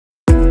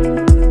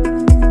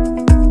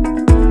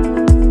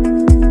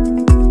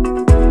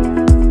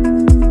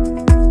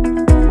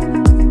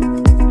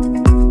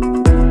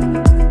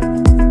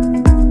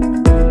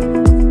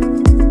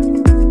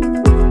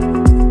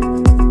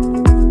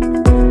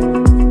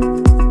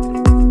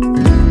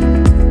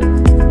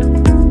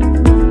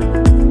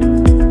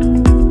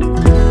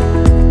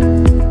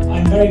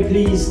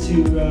pleased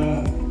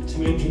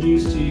to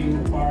introduce to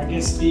you our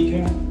guest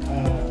speaker,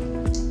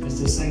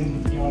 Mr.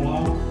 SY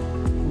Lau,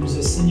 who is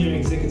a Senior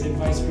Executive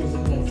Vice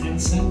President at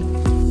Tencent.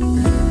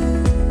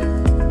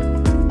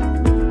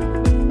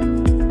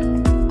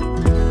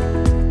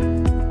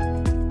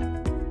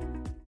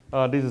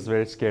 This is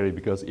very scary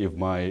because if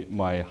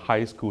my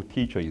high school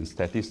teacher in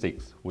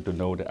statistics were to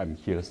know that I'm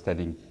here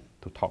standing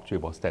to talk to you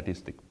about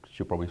statistics,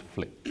 she'll probably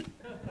flip.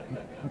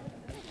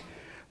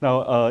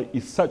 Now,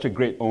 it's such a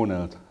great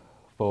honor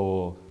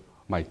for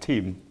my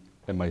team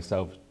and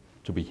myself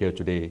to be here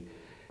today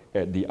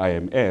at the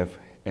IMF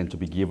and to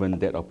be given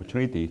that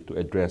opportunity to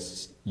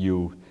address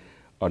you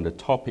on the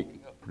topic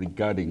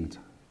regarding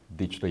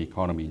digital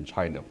economy in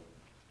China.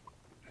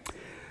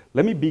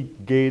 Let me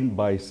begin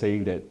by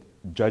saying that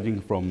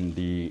judging from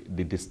the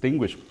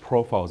distinguished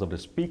profiles of the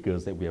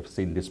speakers that we have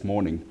seen this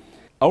morning,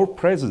 our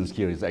presence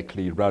here is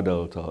actually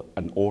rather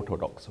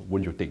unorthodox,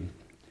 wouldn't you think?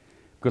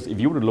 Because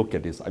if you were to look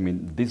at this, I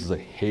mean, this is a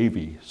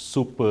heavy,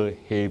 super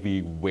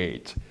heavy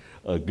weight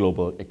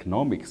global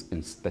economics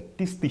and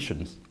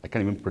statisticians, I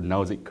can't even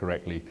pronounce it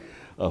correctly,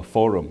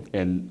 forum.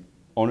 And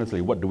honestly,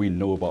 what do we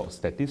know about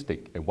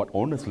statistics? And what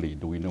honestly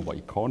do we know about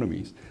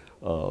economies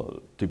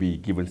to be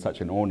given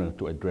such an honor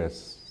to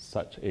address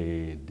such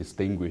a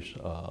distinguished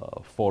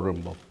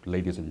forum of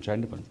ladies and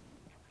gentlemen?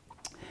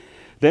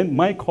 Then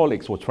my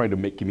colleagues were trying to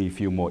make me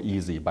feel more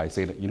easy by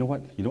saying that, you know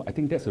what, I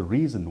think that's the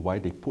reason why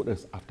they put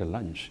us after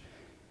lunch.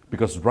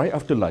 Because right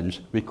after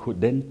lunch, we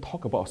could then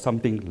talk about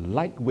something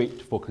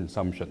lightweight for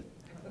consumption,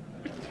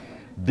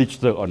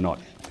 digital or not.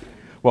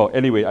 Well,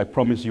 anyway, I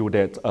promise you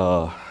that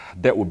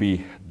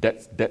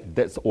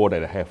that's all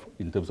that I have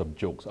in terms of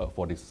jokes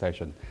for this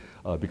session.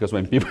 Because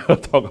when people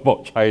talk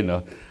about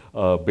China,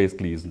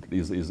 basically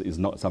is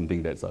not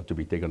something that's to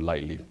be taken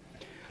lightly.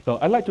 So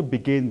I'd like to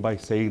begin by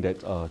saying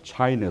that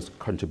China's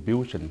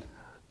contribution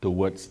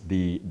towards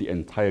the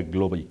entire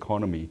global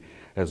economy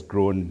has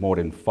grown more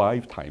than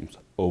 5 times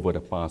over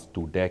the past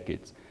 2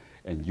 decades.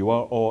 And you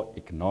are all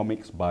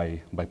economics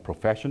by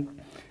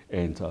profession,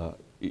 and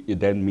it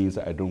then means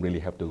that I don't really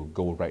have to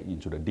go right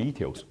into the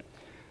details.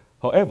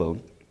 However,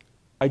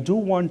 I do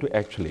want to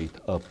actually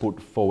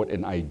put forward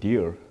an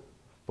idea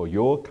for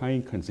your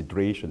kind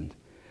consideration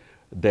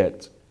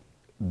that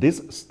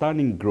this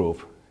stunning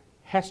growth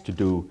has to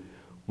do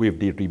with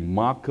the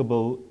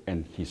remarkable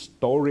and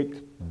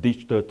historic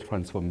digital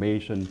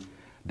transformation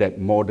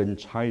that modern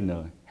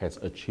China has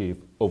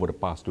achieved over the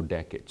past 2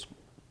 decades.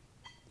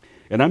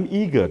 And I'm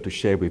eager to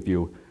share with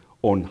you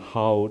on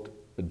how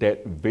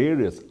that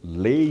various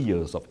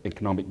layers of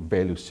economic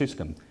value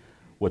system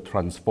were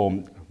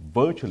transformed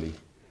virtually,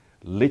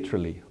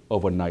 literally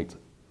overnight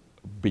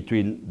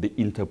between the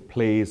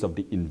interplays of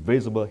the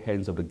invisible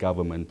hands of the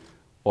government,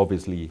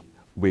 obviously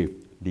with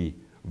the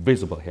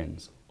visible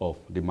hands of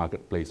the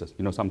marketplaces.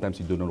 Sometimes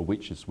you don't know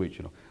which is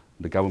which.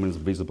 The government is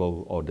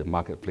visible or the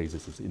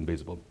marketplaces is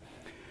invisible.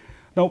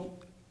 Now,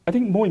 I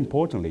think more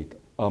importantly,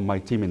 my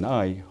team and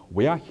I,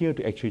 we are here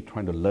to actually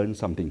try to learn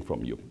something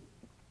from you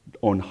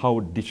on how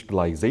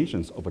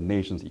digitalizations of a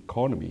nation's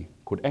economy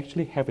could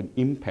actually have an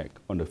impact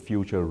on the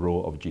future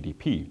role of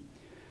GDP.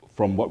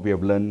 From what we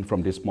have learned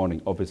from this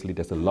morning, obviously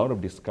there's a lot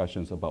of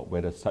discussions about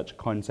whether such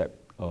concept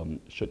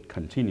should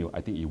continue.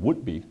 I think it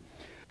would be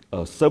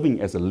serving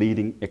as a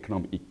leading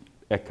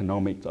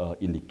economic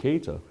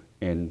indicator,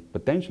 and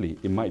potentially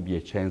it might be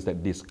a chance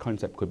that this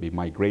concept could be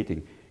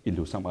migrating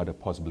into some other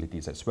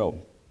possibilities as well.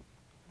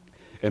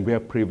 And we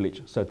are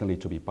privileged certainly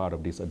to be part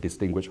of this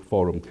distinguished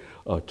forum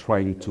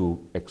trying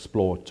to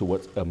explore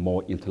towards a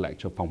more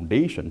intellectual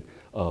foundation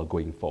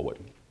going forward.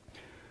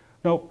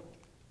 Now,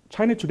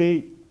 China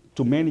today,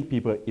 to many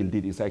people,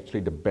 indeed, is actually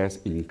the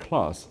best in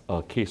class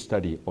case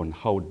study on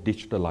how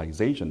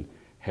digitalization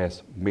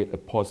has made a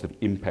positive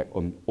impact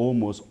on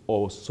almost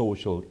all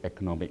social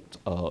economic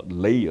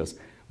layers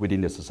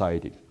within the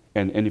society.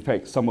 And in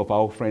fact, some of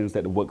our friends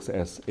that works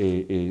as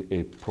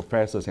a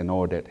professors and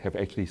all that have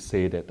actually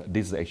said that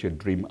this is actually a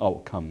dream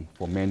outcome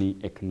for many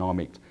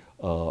economic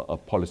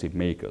policy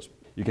makers.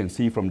 You can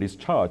see from this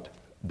chart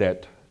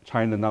that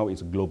China now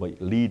is a global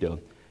leader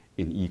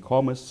in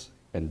e-commerce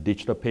and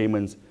digital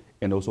payments,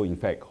 and also in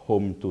fact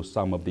home to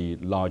some of the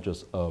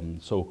largest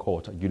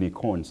so-called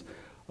unicorns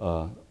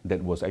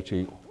that was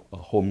actually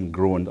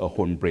homegrown or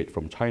homebred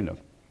from China.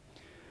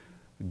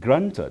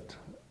 Granted,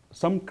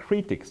 some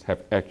critics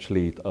have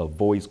actually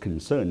voiced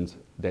concerns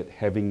that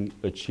having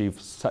achieved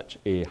such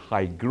a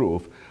high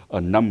growth,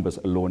 numbers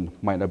alone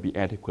might not be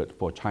adequate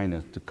for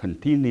China to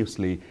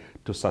continuously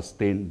to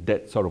sustain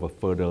that sort of a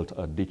further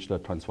digital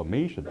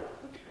transformation.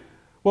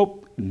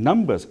 Well,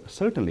 numbers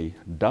certainly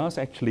does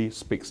actually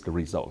speaks the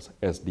results,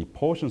 as the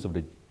portions of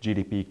the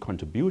GDP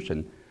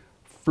contribution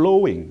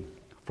flowing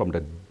from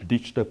the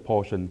digital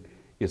portion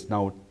is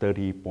now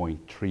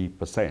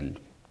 30.3%.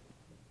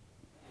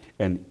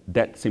 And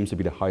that seems to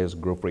be the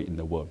highest growth rate in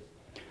the world.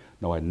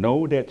 Now, I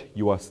know that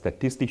you are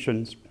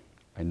statisticians.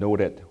 I know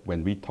that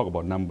when we talk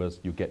about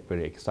numbers, you get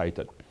very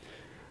excited.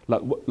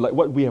 Like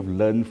what we have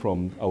learned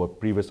from our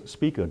previous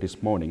speaker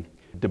this morning,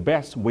 The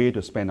best way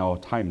to spend our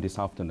time this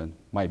afternoon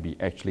might be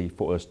actually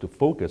for us to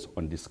focus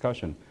on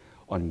discussion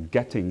on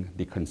getting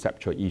the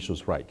conceptual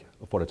issues right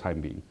for the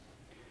time being.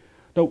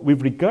 Now,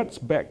 with regards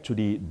back to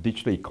the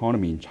digital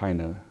economy in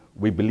China,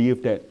 we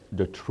believe that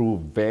the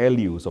true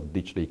values of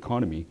digital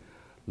economy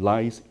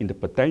lies in the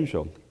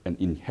potential and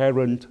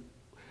inherent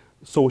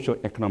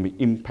socio-economic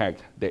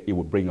impact that it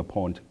will bring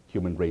upon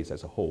human race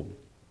as a whole.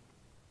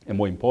 And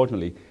more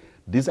importantly,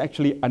 this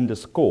actually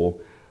underscores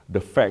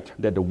the fact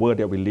that the world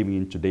that we're living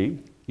in today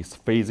is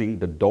facing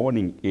the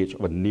dawning age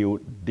of a new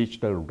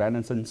digital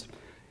renaissance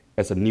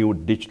as a new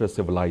digital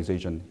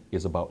civilization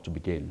is about to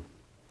begin.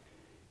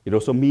 It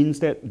also means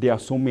that there are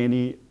so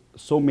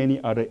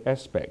many other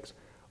aspects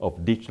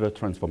of digital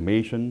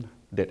transformation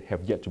that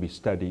have yet to be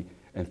studied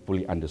and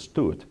fully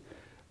understood,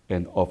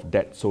 and of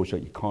that social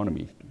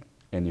economy.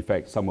 And in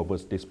fact, some of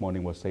us this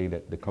morning were saying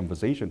that the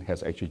conversation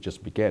has actually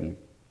just begun.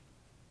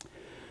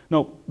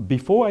 Now,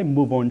 before I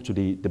move on to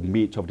the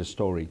meat of the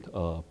story,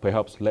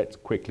 perhaps let's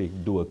quickly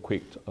do a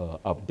quick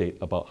update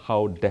about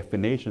how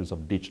definitions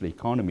of digital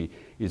economy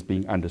is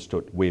being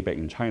understood way back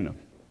in China.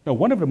 Now,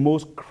 one of the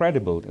most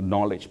credible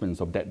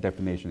acknowledgements of that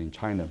definition in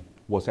China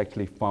was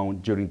actually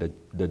found during the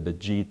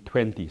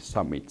G20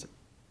 summit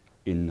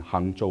in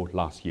Hangzhou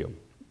last year.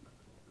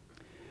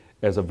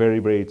 As a very,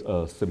 very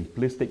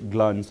simplistic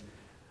glance,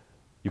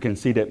 you can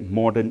see that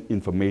modern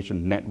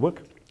information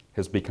network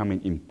has become an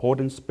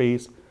important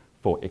space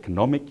for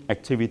economic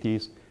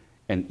activities,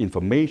 and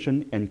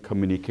information and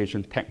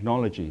communication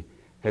technology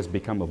has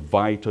become a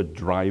vital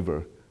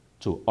driver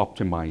to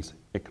optimize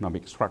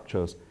economic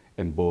structures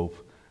and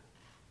both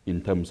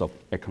in terms of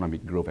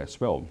economic growth as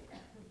well.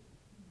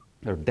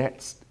 Now,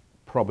 that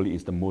probably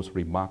is the most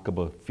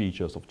remarkable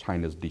features of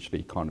China's digital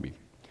economy.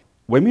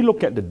 When we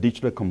look at the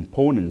digital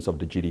components of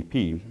the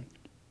GDP,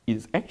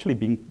 it's actually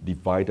being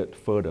divided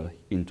further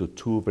into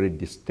two very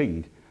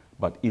distinct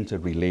but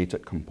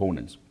interrelated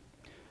components.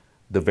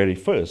 The very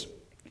first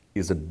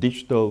is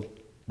the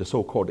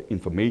so-called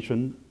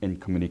information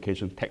and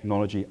communication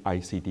technology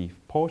ICT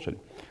portion.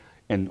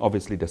 And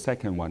obviously the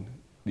second one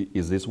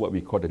is what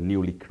we call the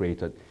newly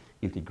created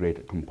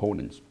integrated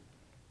components.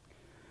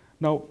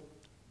 Now,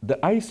 the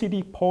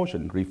ICT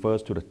portion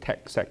refers to the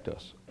tech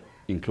sectors,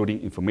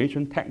 including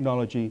information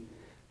technology,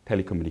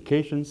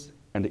 telecommunications,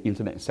 and the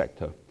internet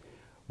sector,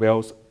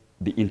 whereas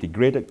the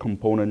integrated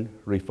component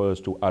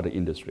refers to other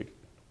industry.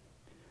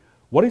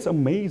 What is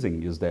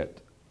amazing is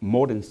that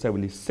more than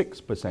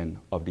 76%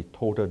 of the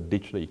total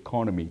digital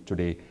economy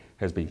today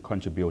has been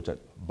contributed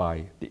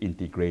by the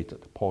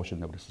integrated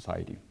portion of the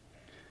society.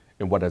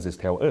 And what does this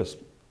tell us?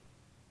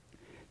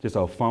 Just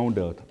our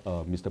founder,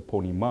 Mr.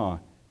 Pony Ma,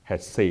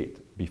 has said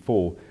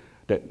before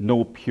that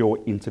no pure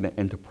internet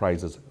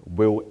enterprises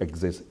will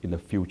exist in the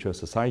future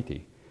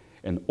society,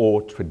 and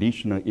all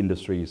traditional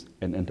industries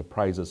and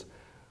enterprises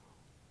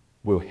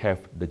will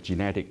have the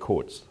genetic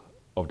codes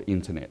of the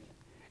internet.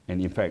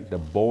 And in fact, the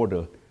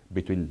border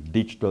between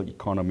digital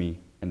economy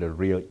and the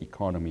real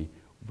economy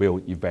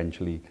will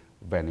eventually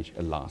vanish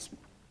at last.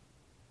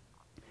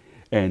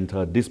 And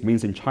this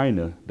means in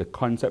China, the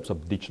concepts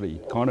of digital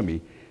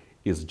economy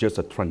is just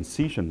a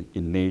transition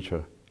in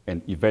nature,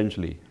 and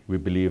eventually we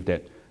believe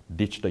that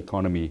digital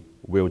economy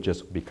will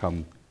just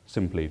become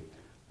simply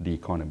the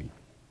economy.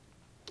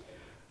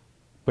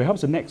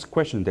 Perhaps the next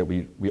question that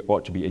we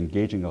ought to be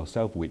engaging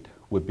ourselves with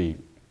would be,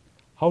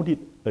 how did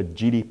a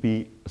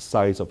GDP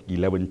size of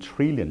 11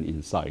 trillion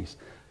in size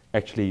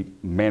actually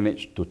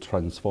manage to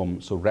transform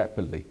so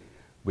rapidly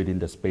within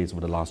the space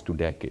of the last 2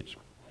 decades?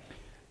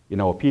 In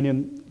our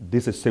opinion,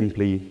 this is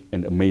simply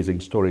an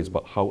amazing story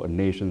about how a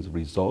nation's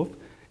resolve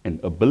and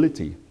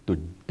ability to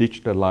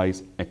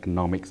digitalize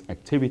economics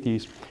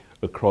activities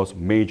across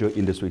major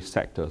industry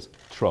sectors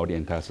throughout the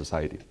entire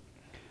society.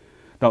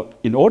 Now,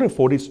 in order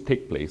for this to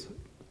take place,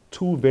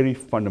 two very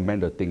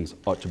fundamental things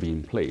ought to be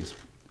in place.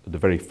 The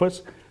very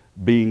first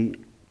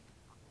being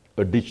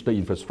a digital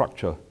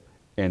infrastructure,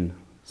 and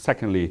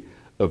secondly,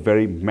 a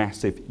very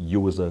massive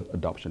user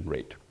adoption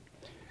rate.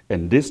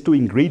 And these two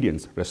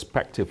ingredients,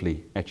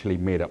 respectively, actually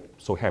made up,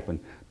 so happen,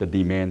 the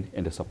demand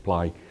and the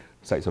supply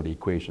sides of the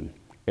equation.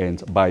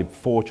 And by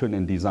fortune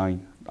and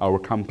design, our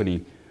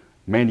company,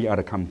 many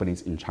other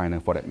companies in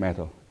China for that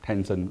matter,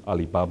 Tencent,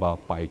 Alibaba,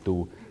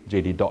 Baidu,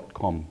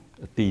 JD.com,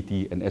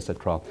 TT, and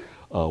etc.,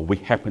 we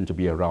happen to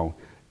be around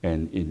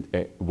and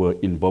were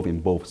involved in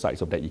both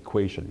sides of that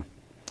equation.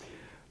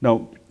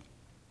 Now,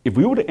 if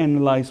we were to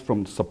analyze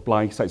from the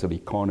supply sides of the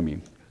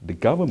economy, the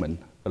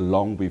government,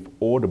 along with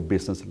all the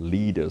business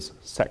leaders,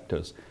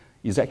 sectors,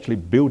 is actually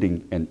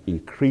building an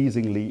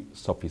increasingly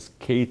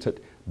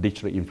sophisticated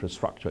digital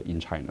infrastructure in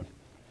China.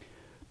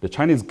 The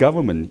Chinese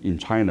government in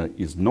China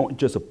is not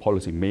just a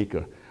policy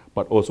maker,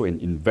 but also an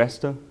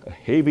investor, a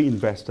heavy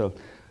investor,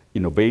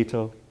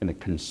 innovator, and a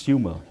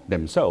consumer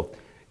themselves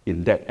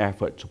in that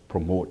effort to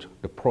promote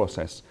the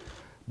process,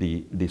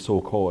 the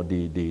so-called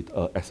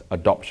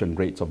adoption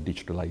rates of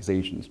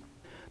digitalizations.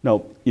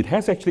 Now, it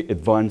has actually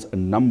advanced a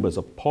number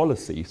of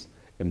policies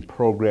and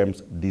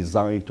programs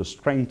designed to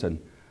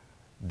strengthen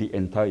the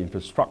entire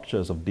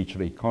infrastructures of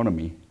digital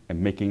economy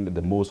and making it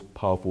the most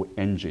powerful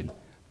engine,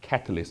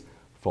 catalyst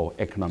for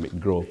economic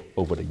growth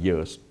over the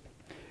years.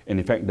 And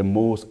in fact, the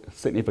most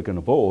significant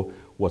of all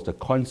was the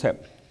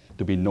concept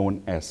to be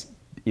known as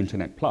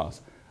Internet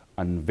Plus,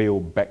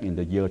 unveiled back in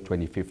the year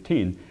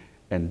 2015,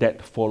 and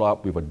that followed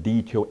up with a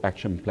detailed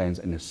action plans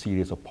and a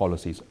series of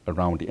policies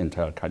around the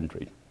entire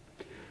country.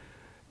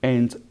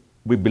 And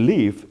we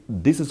believe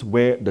this is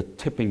where the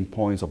tipping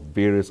points of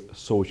various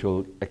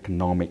social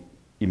economic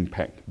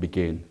impact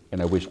began.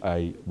 And I wish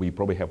we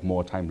probably have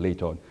more time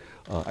later on.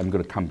 I'm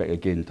going to come back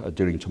again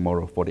during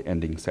tomorrow for the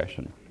ending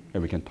session,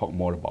 and we can talk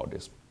more about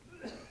this.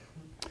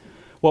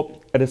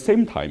 Well, at the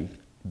same time,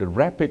 the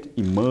rapid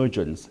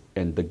emergence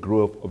and the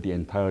growth of the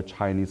entire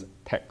Chinese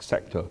tech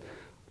sector,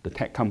 the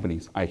tech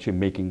companies are actually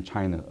making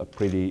China a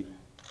pretty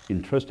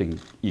interesting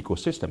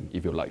ecosystem,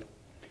 if you like.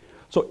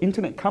 So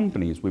internet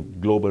companies with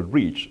global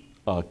reach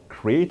are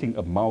creating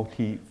a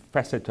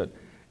multifaceted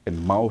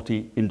and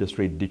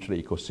multi-industry digital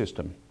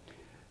ecosystem.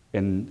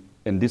 And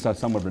these are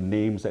some of the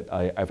names that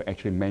I've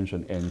actually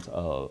mentioned. And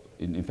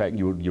in fact,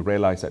 you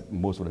realize that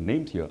most of the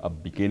names here are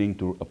beginning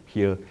to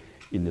appear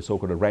in the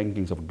so-called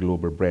rankings of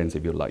global brands,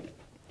 if you like.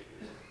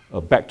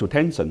 Back to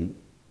Tencent,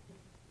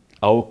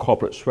 our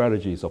corporate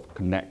strategies of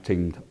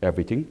connecting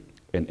everything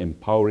and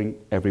empowering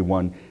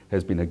everyone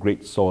has been a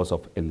great source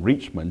of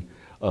enrichment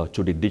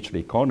to the digital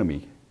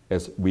economy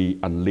as we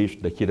unleash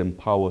the hidden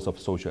powers of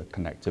social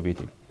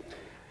connectivity.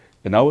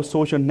 And our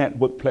social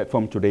network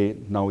platform today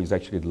now is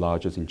actually the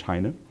largest in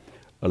China,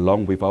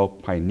 along with our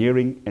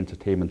pioneering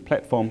entertainment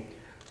platform,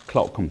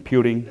 cloud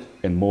computing,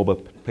 and mobile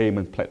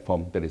payment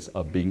platform that is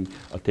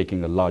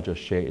taking a larger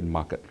share in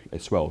market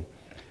as well.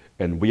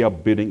 And we are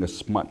building a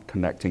smart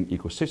connecting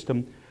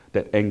ecosystem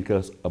that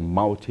anchors a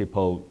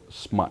multiple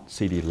smart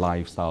city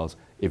lifestyles,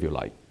 if you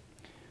like.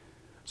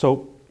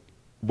 So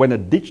when a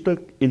digital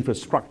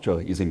infrastructure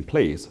is in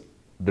place,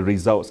 the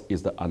result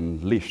is the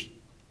unleash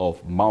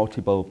of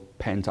multiple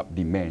pent-up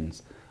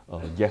demands.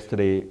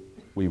 Yesterday,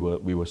 we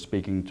were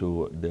speaking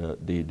to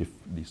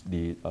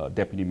the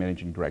deputy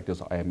managing directors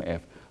of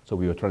IMF. So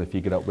we were trying to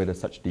figure out whether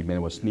such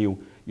demand was new.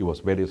 It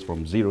was whether it's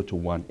from 0 to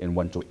 1 and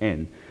 1 to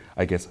n.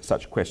 I guess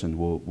such questions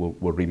will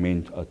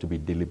remain to be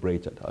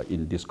deliberated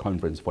in this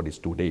conference for these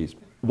 2 days.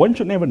 One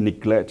should never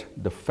neglect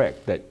the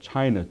fact that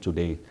China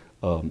today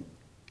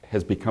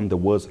has become the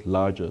world's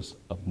largest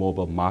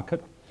mobile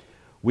market.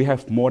 We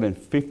have more than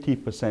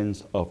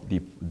 50% of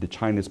the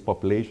Chinese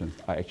population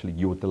are actually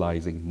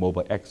utilizing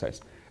mobile access.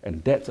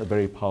 And that's a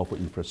very powerful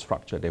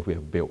infrastructure that we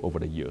have built over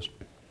the years.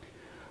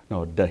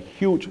 Now, the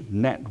huge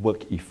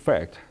network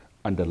effect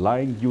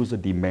underlying user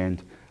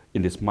demand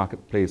in this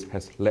marketplace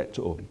has led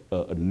to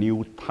a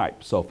new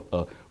types of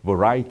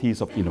varieties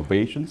of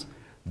innovations,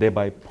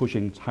 thereby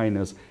pushing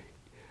China's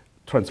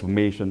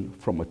transformation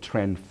from a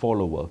trend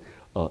follower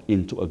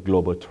into a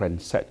global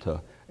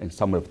trendsetter, and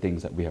some of the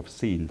things that we have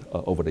seen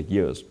over the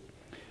years.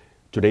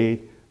 Today,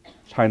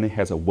 China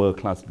has a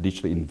world-class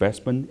digital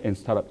investment and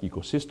startup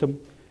ecosystem,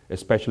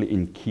 especially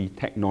in key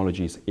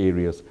technologies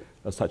areas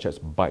such as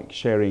bike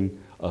sharing,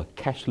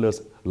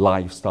 cashless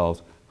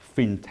lifestyles,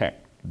 fintech,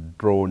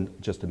 drone,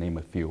 just to name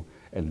a few.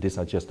 And these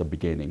are just the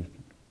beginning.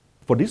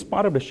 For this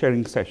part of the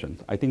sharing session,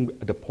 I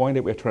think the point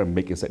that we're trying to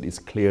make is that it's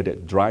clear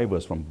that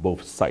drivers from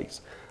both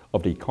sides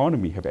of the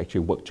economy have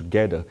actually worked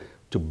together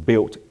to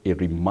build a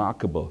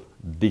remarkable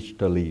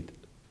digitally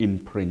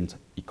imprint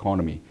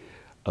economy,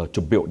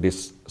 to build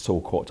this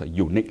so-called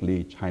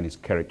uniquely Chinese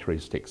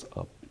characteristics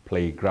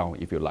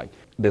playground, if you like.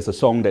 There's a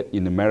song that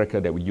in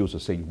America that we used to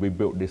sing, we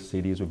built these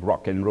cities with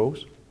rock and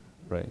rolls,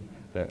 right?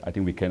 That I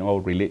think we can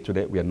all relate to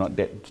that. We are not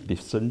that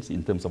distant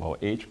in terms of our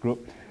age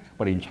group.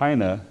 But in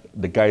China,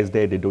 the guys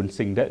there, they don't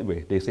sing that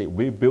way. They say,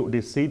 we built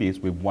these cities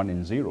with 1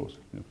 and 0s.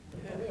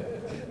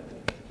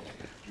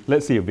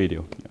 Let's see a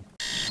video.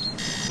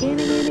 Gimme,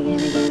 gimme,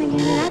 gimme, gimme,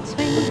 gimme that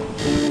swing,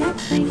 gimme that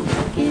swing,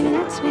 gimme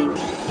that swing,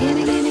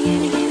 gimme, gimme,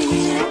 gimme, gimme,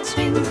 gimme that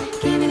swing,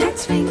 gimme that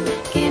swing,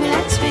 gimme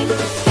that swing,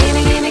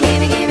 gimme, gimme,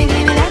 gimme, gimme,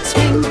 gimme that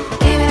swing,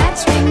 gimme that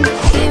swing,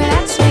 gimme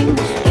that swing,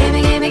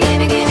 gimme, gimme,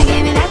 gimme, gimme,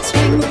 gimme that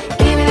swing,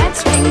 gimme that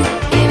swing,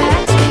 gimme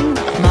that swing.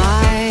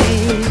 My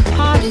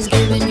heart is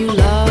giving you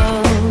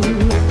love.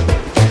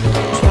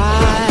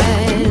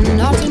 Try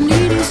not to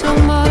need you so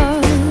much.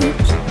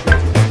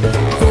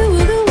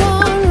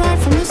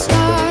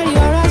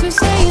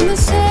 Saying the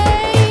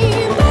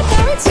same, but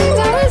though it seems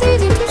always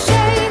easy to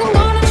shake, I'm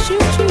gonna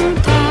shoot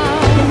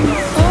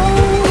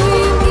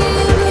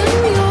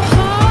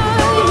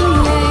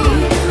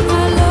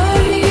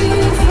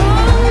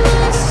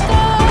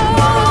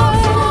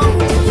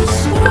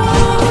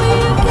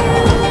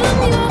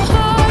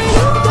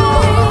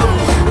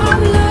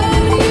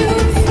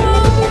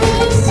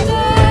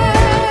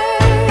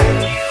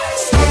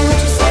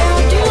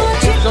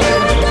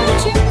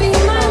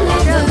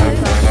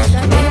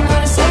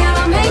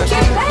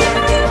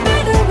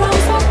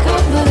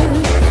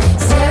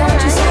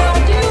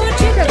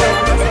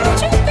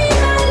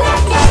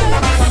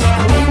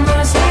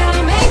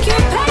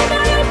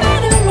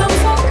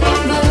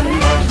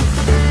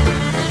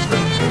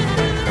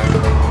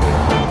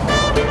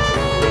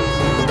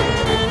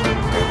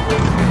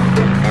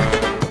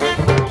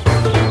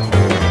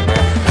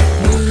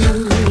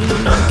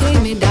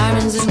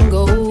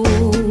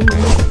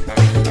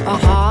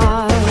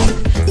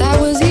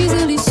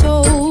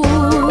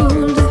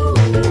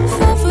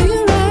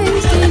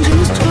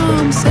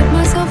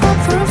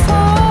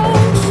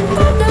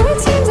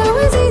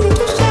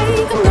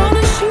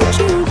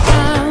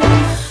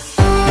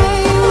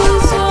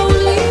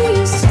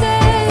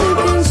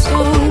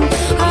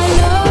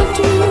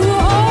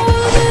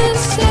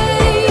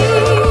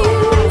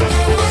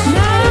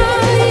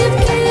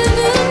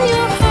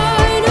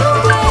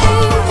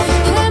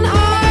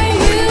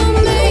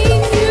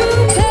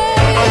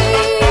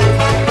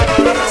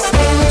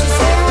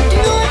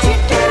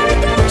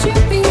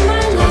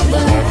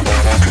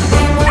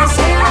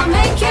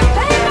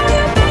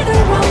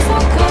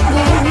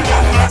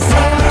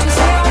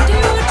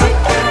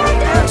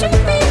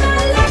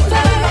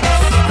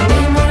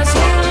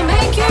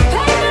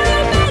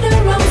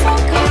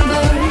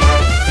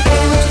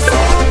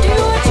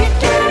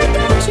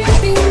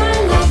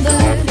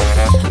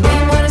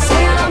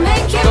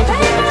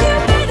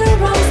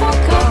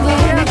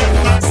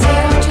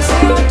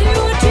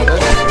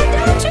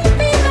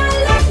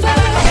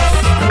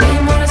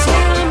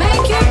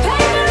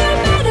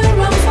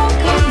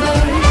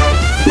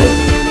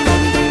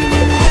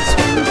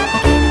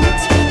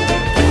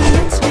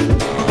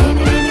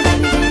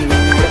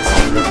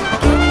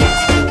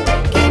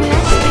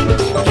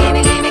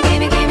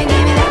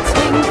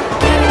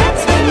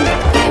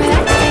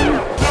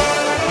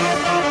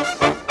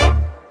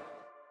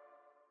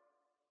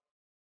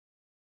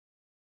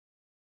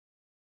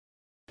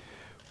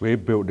We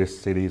build these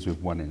cities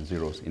with one and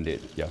zeros,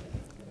 indeed, yeah.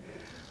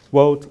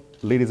 Well,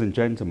 ladies and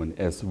gentlemen,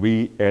 as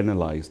we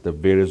analyze the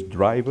various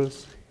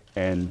drivers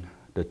and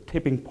the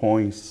tipping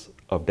points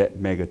of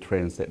that mega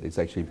trends that is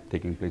actually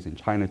taking place in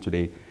China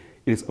today,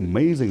 it is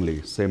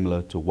amazingly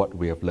similar to what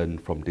we have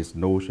learned from these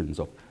notions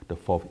of the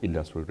fourth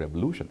industrial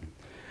revolution.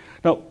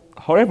 Now,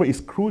 however,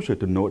 it's crucial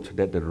to note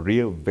that the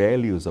real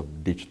values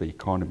of digital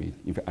economy,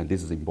 in fact, and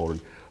this is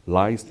important,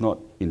 lies not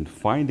in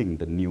finding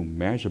the new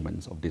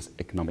measurements of this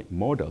economic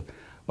model,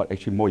 but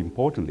actually more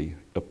importantly,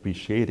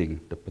 appreciating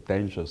the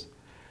potentials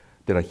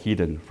that are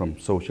hidden from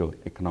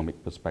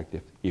socio-economic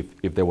perspective.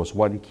 If there was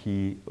one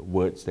key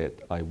words that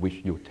I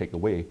wish you take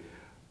away,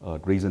 the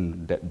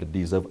reason that they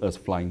deserve us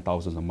flying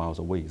thousands of miles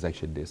away is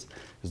actually this.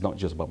 It's not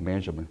just about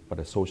measurement, but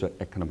the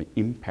socio-economic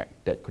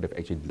impact that could have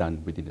actually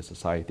done within the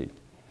society.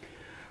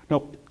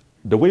 Now,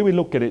 the way we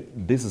look at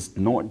it, this is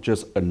not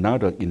just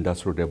another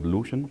industrial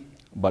revolution,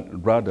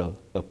 but rather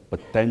a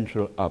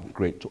potential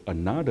upgrade to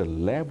another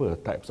level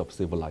types of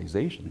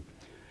civilization.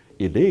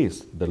 It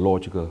is the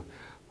logical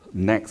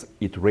next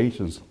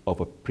iterations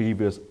of a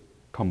previous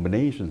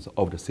combinations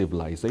of the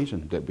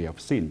civilization that we have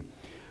seen,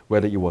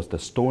 whether it was the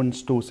stone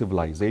stool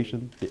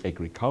civilization, the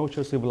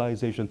agricultural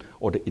civilization,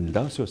 or the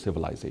industrial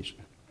civilization.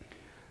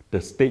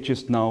 The stage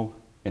is now,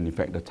 and in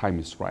fact the time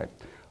is right.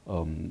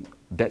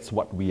 That's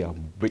what we are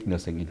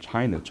witnessing in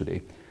China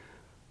today.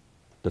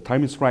 The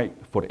time is right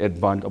for the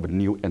advent of a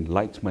new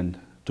enlightenment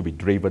to be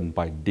driven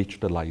by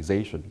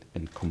digitalization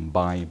and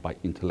combined by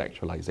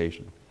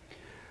intellectualization.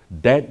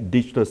 That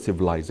digital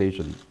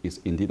civilization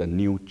is indeed a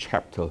new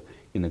chapter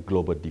in a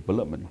global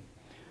development.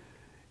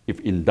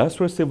 If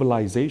industrial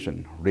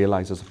civilization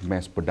realizes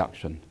mass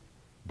production,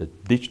 the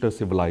digital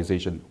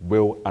civilization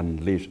will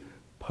unleash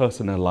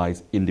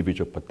personalized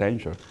individual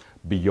potential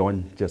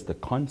beyond just the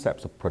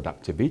concepts of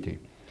productivity.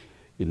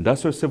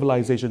 Industrial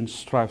civilization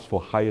strives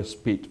for higher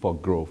speed for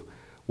growth,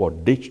 while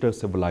digital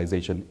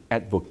civilization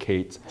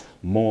advocates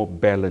more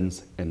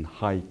balanced and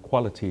high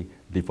quality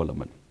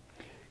development.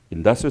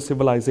 Industrial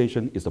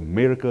civilization is a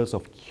miracle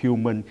of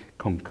human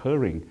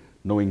conquering,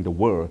 knowing the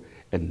world,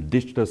 and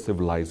digital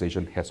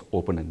civilization has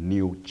opened a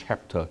new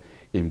chapter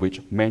in which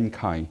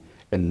mankind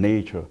and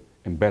nature,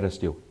 and better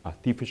still,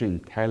 artificial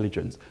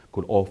intelligence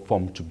could all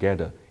form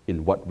together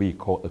in what we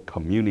call a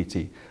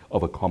community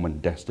of a common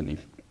destiny.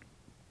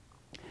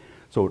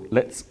 So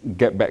let's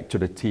get back to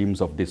the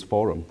themes of this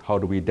forum. How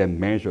do we then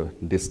measure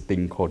this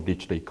thing called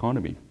digital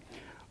economy?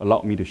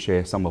 Allow me to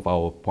share some of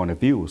our point of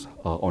views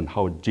on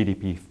how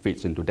GDP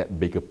fits into that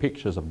bigger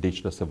pictures of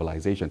digital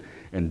civilization.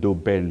 And do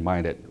bear in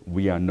mind that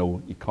we are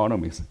no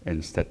economists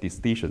and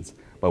statisticians,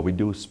 but we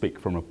do speak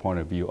from a point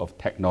of view of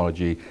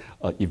technology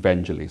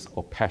evangelists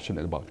or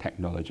passionate about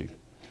technology.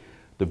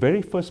 The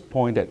very first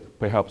point that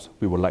perhaps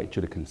we would like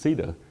you to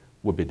consider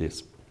would be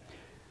this.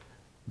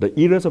 The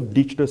eras of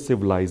digital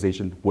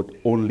civilization would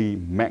only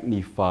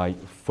magnify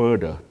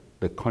further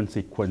the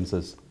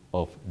consequences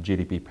of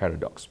GDP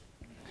paradox.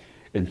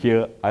 And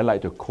here I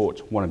like to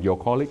quote one of your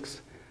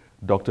colleagues,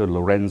 Dr.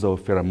 Lorenzo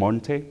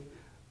Firamonte,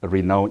 a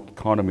renowned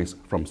economist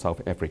from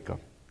South Africa.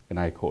 And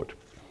I quote,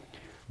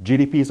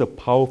 "GDP is a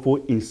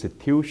powerful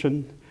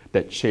institution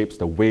that shapes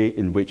the way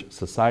in which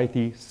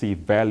society sees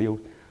value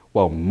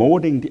while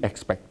molding the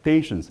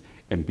expectations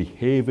and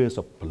behaviors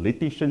of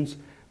politicians,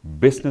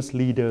 business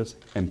leaders,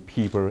 and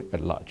people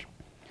at large.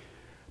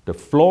 The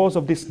flaws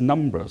of these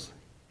numbers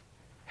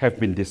have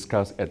been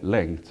discussed at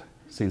length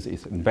since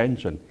its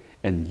invention,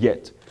 and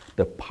yet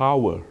the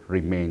power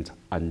remains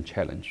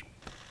unchallenged."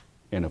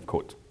 End of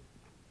quote.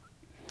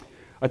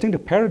 I think the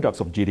paradox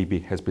of GDP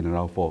has been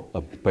around for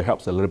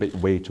perhaps a little bit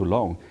way too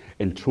long,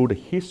 and through the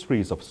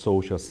histories of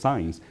social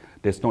science,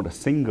 there's not a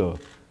single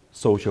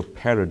social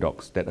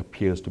paradox that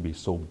appears to be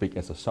so big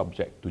as a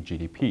subject to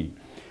GDP.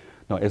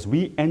 Now, as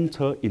we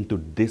enter into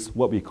this,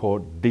 what we call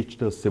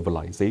digital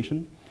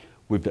civilization,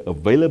 with the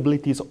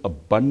availabilities of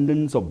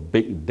abundance of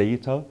big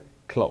data,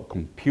 cloud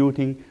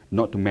computing,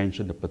 not to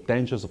mention the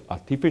potentials of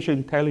artificial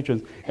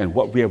intelligence and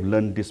what we have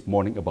learned this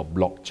morning about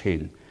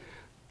blockchain,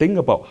 think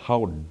about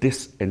how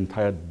this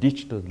entire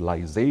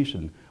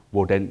digitalization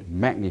will then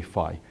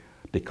magnify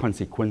the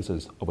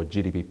consequences of a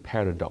GDP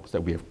paradox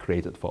that we have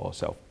created for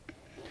ourselves.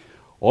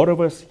 All of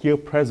us here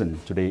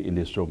present today in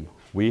this room,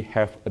 we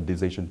have a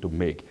decision to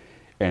make,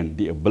 and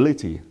the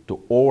ability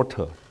to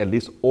alter, at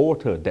least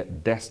alter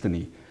that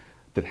destiny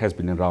that has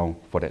been around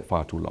for that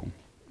far too long.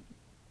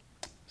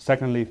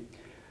 Secondly,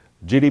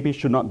 GDP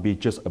should not be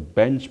just a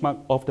benchmark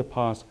of the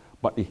past,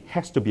 but it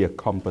has to be a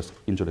compass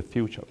into the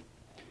future.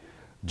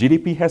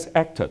 GDP has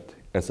acted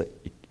as an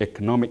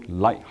economic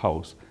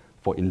lighthouse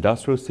for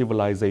industrial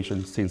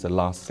civilization since the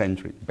last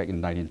century, back in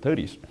the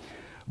 1930s.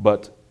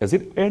 But as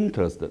it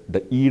enters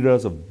the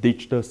eras of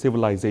digital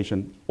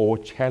civilization, all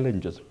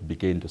challenges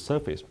begin to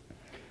surface.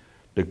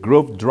 The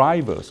growth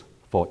drivers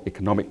for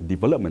economic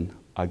development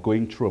are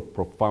going through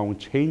profound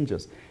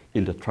changes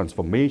in the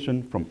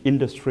transformation from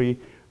industry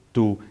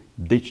to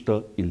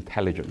digital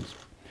intelligence.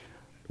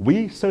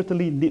 We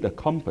certainly need a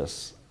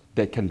compass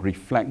that can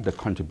reflect the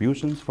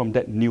contributions from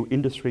that new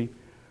industry,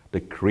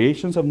 the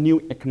creations of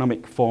new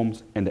economic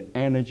forms, and the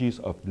energies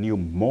of new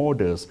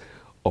models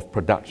of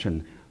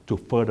production to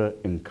further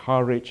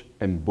encourage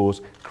and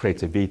boost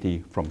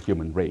creativity from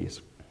human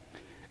race.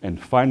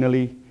 And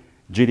finally,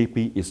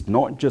 GDP is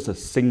not just a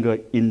single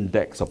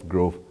index of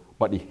growth,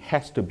 but it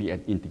has to be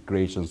an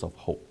integration of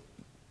hope.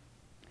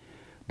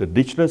 The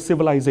digital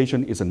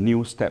civilization is a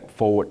new step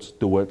forward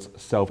towards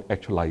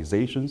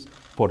self-actualizations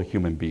for the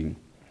human being.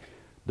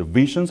 The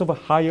visions of a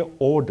higher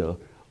order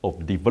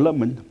of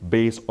development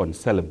based on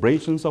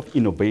celebrations of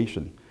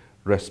innovation,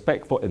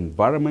 respect for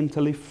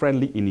environmentally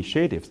friendly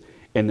initiatives,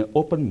 and an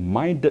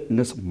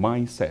open-mindedness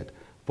mindset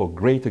for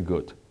greater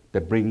good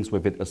that brings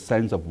with it a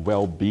sense of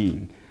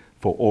well-being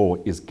for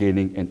all is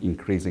gaining and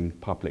increasing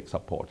public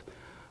support.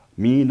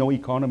 Me no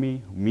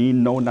economy, me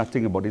know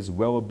nothing about this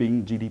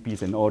well-being,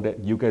 GDPs and all that.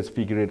 You guys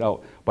figure it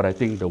out. But I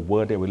think the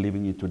world that we're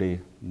living in today,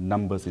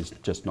 numbers is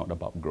just not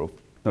about growth.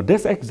 Now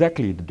that's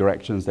exactly the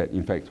directions that,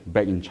 in fact,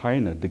 back in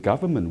China, the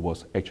government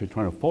was actually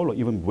trying to follow,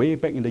 even way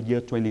back in the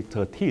year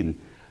 2013.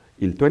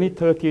 In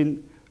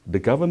 2013, the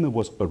government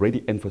was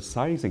already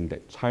emphasizing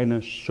that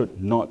China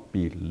should not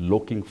be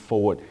looking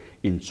forward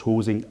in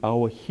choosing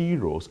our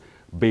heroes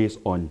based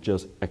on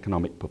just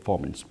economic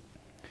performance.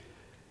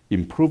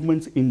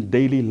 Improvements in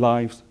daily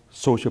lives,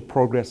 social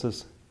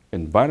progresses,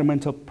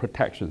 environmental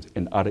protections,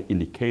 and other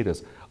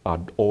indicators are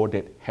all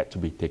that had to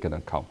be taken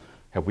account.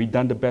 Have we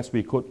done the best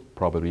we could?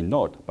 Probably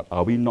not. But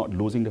are we not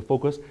losing the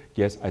focus?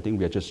 Yes, I think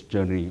we are just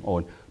journeying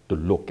on to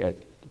look at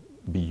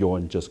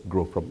beyond just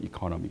growth from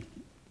economy.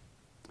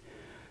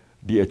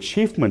 The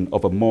achievement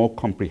of a more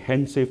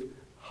comprehensive,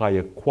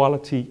 higher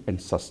quality,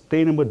 and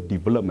sustainable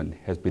development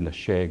has been a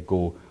shared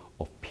goal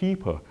of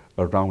people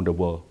around the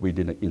world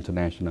within the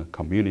international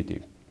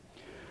community.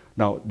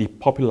 Now, the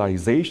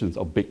popularizations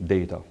of big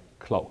data,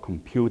 cloud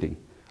computing,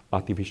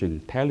 artificial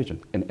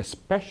intelligence, and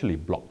especially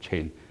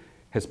blockchain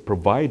has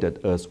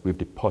provided us with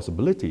the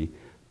possibility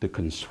to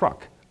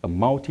construct a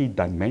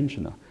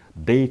multi-dimensional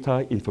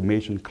data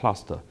information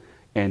cluster,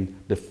 and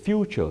the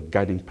future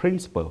guiding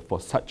principle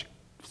for such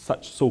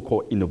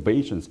so-called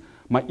innovations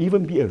might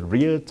even be a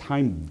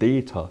real-time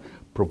data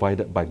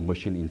provided by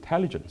machine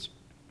intelligence.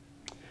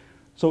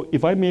 So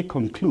if I may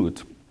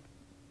conclude,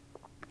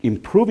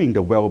 improving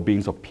the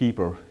well-being of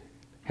people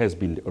has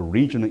been the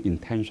original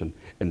intention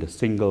and the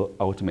single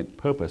ultimate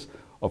purpose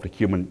of the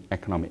human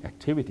economic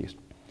activities.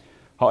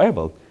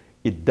 However,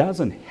 it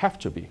doesn't have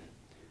to be.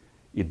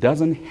 It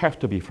doesn't have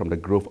to be from the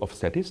growth of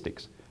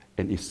statistics,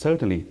 and it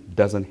certainly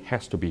doesn't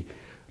have to be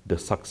the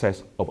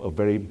success of a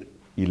very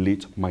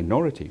elite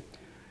minority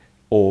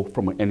or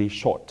from any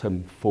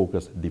short-term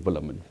focused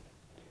development.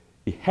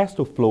 It has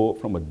to flow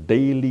from a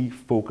daily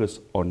focus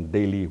on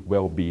daily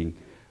well-being,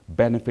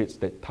 benefits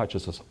that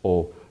touches us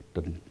all,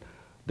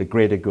 the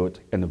greater good,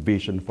 and the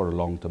vision for a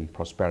long-term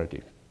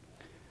prosperity.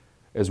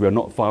 As we are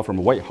not far from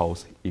the White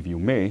House, if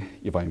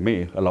I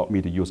may, allow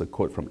me to use a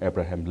quote from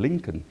Abraham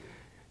Lincoln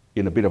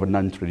in a bit of a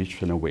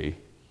non-traditional way.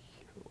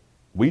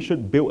 We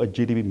should build a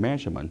GDP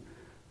measurement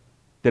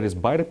that is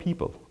by the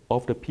people,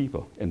 of the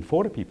people, and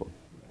for the people.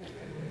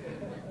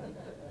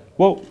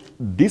 Well,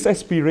 this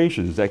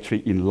aspiration is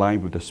actually in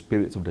line with the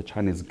spirits of the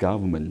Chinese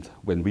government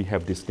when we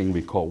have this thing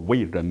we call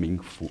为人民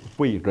服务,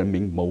 为人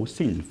民谋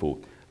幸福,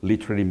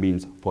 literally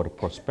means for the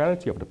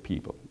prosperity of the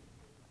people.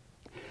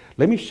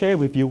 Let me share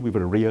with you with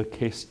a real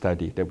case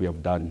study that we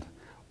have done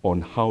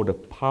on how the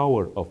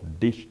power of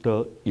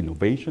digital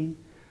innovation,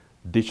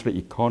 digital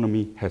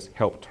economy has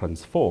helped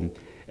transform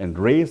and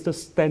raise the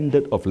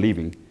standard of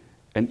living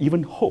and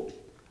even hope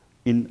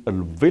in a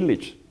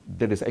village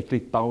that is actually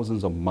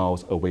thousands of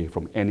miles away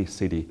from any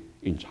city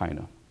in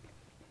China.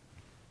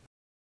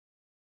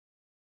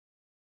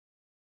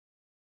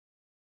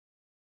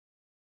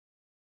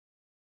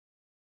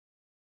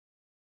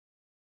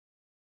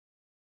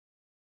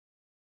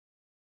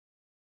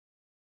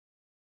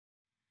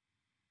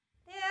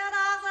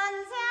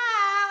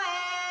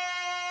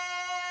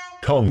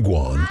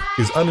 Tongguan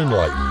is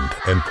unenlightened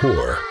and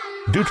poor.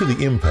 Due to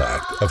the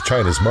impact of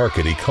China's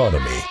market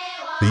economy,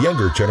 the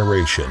younger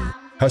generation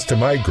has to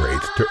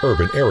migrate to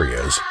urban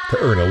areas to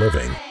earn a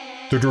living.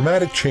 The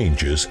dramatic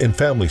changes in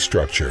family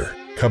structure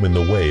come in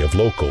the way of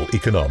local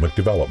economic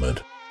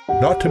development,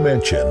 not to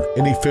mention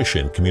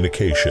inefficient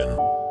communication,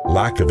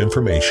 lack of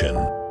information,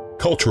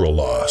 cultural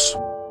loss,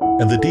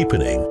 and the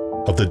deepening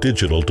of the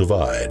digital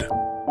divide.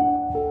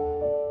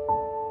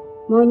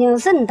 冇有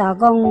生打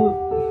工，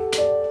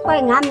会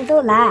俺们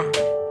都来，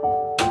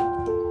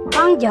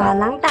帮助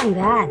人当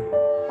人，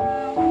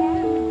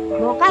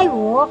我该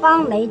我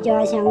帮你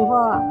做生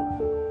活。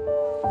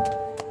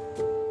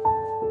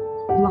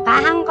 我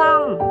该香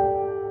港，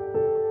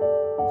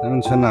咱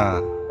们村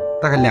呢，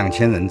大概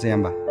2000人这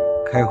样吧。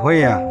开会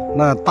呀，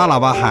那大喇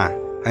叭喊，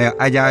还要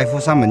挨家挨户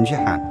上门去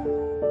喊。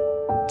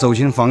走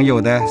亲访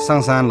友的、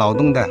上山劳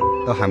动的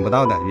都喊不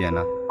到的，远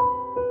了。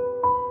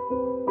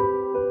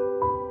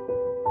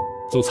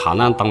种茶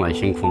呢，当然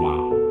辛苦嘛。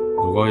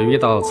如果遇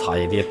到茶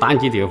叶的淡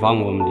季的话，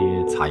我们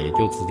的茶叶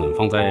就只能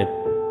放在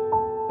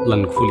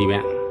冷库里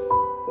面，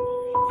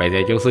或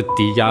者就是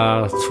低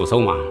价出售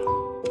嘛。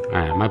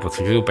哎，卖不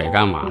出去就白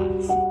干嘛。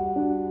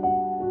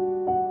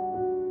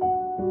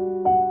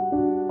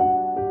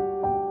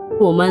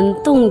我们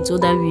侗族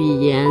的语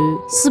言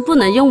是不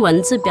能用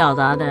文字表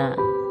达的。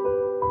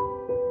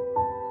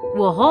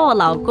我和我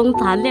老公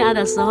谈恋爱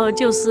的时候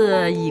就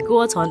是以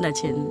歌传的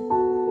情，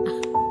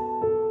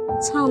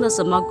唱的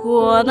什么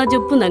歌那就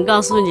不能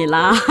告诉你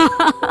啦。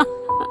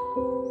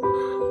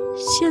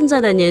现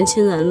在的年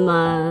轻人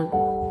嘛，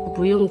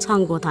不用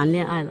唱歌谈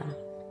恋爱了。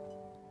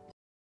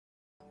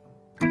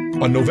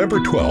On November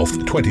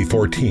 12th,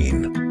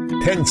 2014,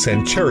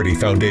 Tencent Charity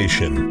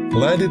Foundation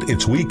landed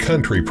its We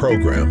Country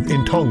program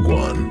in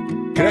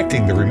Tongguan,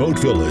 connecting the remote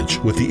village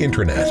with the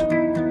internet.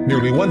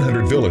 Nearly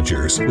 100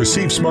 villagers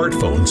receive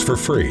smartphones for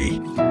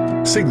free,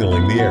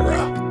 signaling the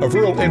era of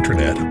rural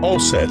internet all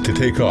set to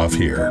take off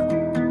here.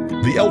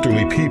 The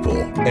elderly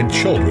people and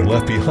children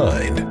left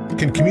behind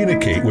can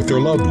communicate with their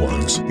loved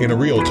ones in a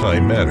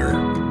real-time manner.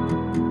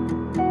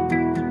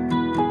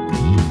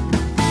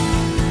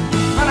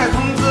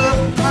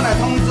 我来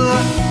通知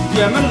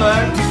原门轮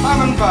大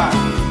门馆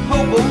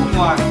后博物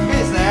馆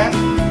开神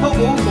后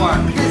博物馆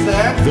开神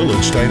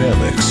Village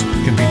dynamics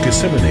can be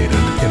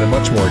disseminated in a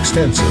much more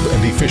extensive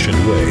and efficient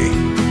way.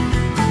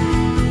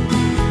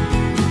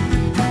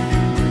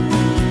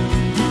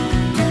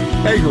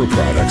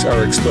 Agro-products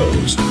are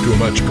exposed to a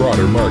much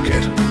broader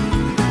market.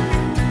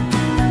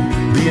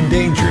 The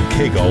endangered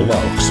Kagao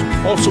louse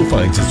also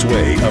finds its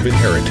way of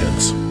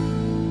inheritance.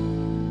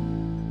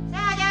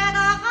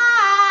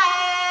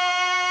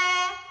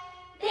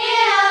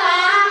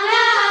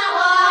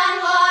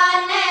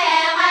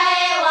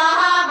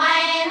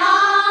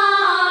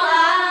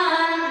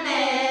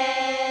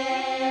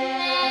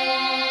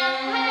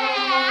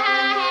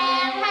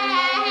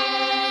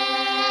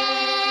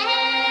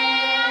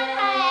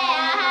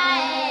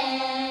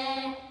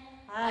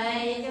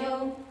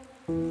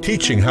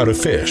 Teaching how to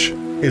fish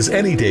is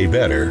any day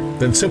better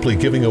than simply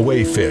giving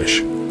away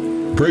fish.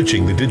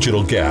 Bridging the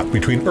digital gap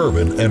between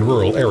urban and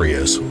rural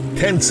areas,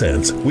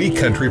 Tencent's We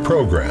Country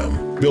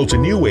program builds a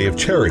new way of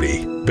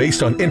charity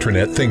based on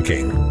internet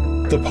thinking.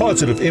 The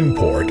positive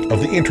import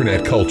of the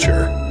internet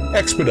culture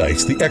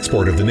expedites the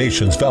export of the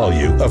nation's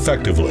value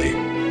effectively,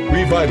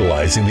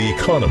 revitalizing the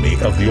economy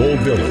of the old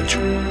village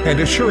and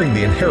assuring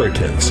the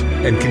inheritance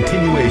and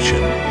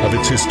continuation of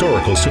its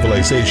historical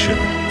civilization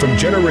from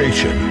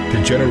generation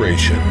to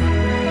generation.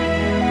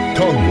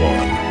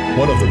 Tongguan,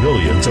 one of the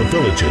millions of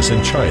villages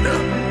in China,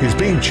 is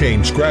being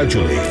changed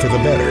gradually for the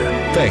better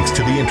thanks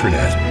to the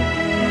internet.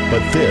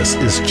 But this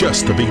is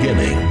just the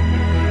beginning,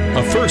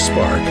 a first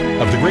spark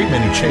of the great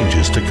many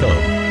changes to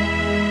come.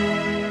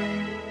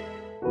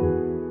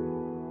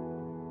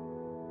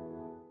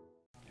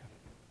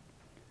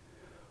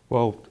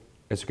 Well,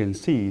 as you can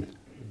see,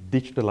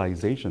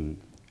 digitalization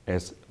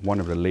as one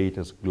of the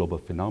latest global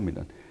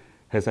phenomena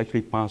has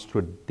actually passed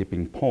through a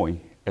tipping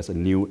point as a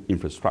new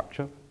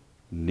infrastructure,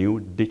 new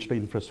digital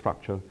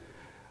infrastructure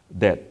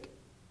that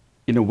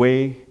in a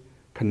way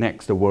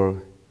connects the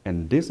world,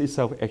 and this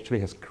itself actually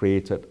has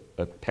created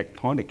a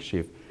tectonic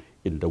shift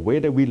in the way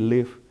that we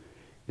live,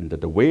 in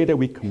the way that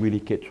we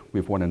communicate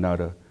with one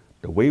another,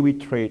 the way we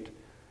trade,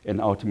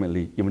 and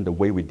ultimately even the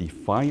way we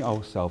define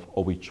ourselves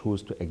or we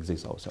choose to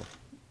exist ourselves.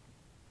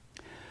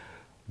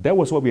 That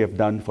was what we have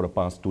done for the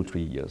past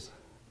 2-3 years.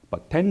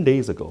 But 10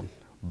 days ago,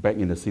 back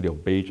in the city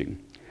of Beijing,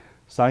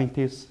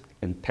 scientists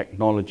and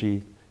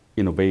technology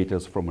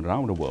innovators from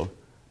around the world,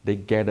 they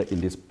gathered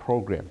in this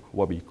program,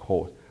 what we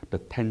call the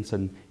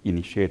Tencent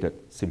Initiated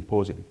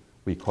Symposium.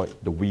 We call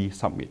it the We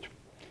Summit.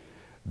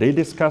 They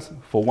discussed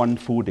for one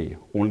full day,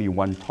 only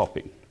one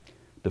topic,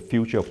 the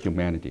future of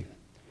humanity.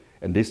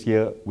 And this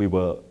year, we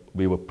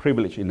were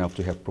privileged enough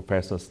to have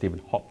Professor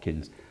Stephen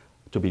Hopkins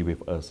to be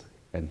with us.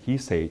 And he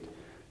said,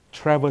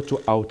 travel to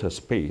outer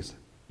space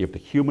if the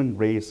human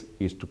race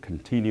is to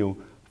continue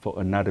for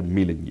another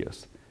 1,000,000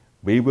 years.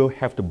 We will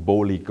have to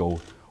boldly go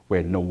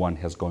where no one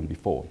has gone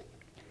before.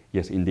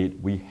 Yes, indeed,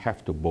 we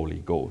have to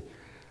boldly go.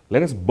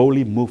 Let us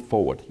boldly move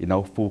forward in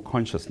our full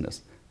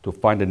consciousness to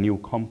find a new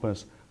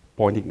compass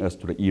pointing us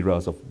to the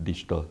eras of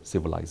digital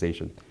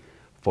civilization.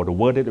 For the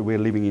world that we're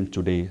living in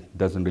today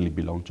doesn't really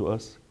belong to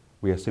us.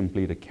 We are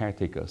simply the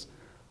caretakers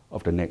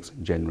of the next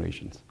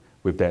generations.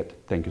 With that,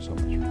 thank you so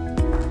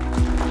much.